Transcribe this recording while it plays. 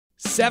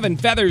Seven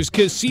Feathers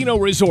Casino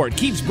Resort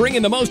keeps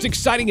bringing the most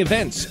exciting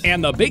events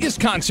and the biggest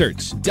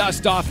concerts.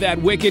 Dust off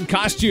that wicked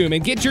costume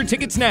and get your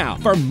tickets now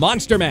for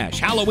Monster Mash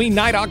Halloween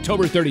night,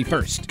 October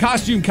 31st.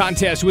 Costume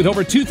contest with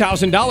over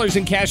 $2,000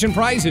 in cash and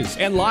prizes,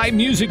 and live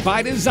music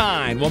by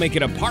design will make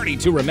it a party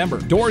to remember.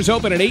 Doors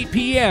open at 8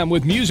 p.m.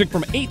 with music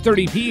from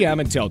 8:30 p.m.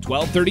 until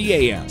 12:30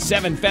 a.m.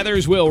 Seven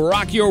Feathers will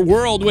rock your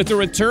world with the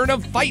return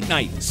of Fight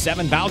Night.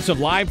 7 bouts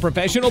of live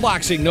professional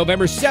boxing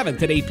November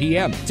 7th at 8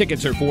 p.m.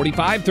 Tickets are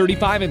 $45,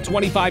 $35, and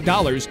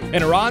 $25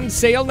 and are on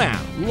sale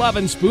now.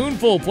 Lovin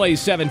Spoonful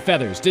plays Seven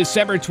Feathers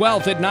December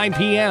 12th at 9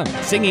 p.m.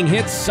 Singing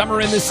hits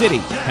Summer in the City,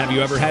 Have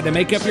You Ever Had to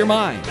Make Up Your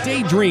Mind,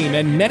 Daydream,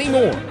 and many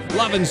more.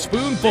 Lovin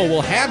Spoonful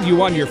will have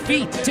you on your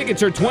feet.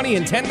 Tickets are $20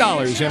 and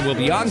 $10 and will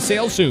be on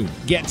sale soon.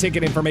 Get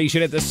ticket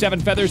information at the Seven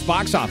Feathers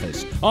box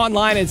office,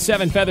 online at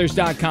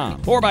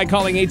sevenfeathers.com, or by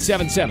calling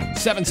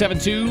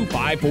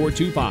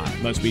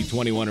 877-772-5425. Must be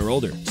 21 or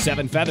older.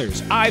 Seven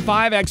Feathers,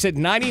 I-5 exit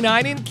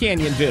 99 in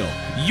Canyonville.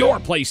 Your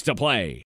place to play.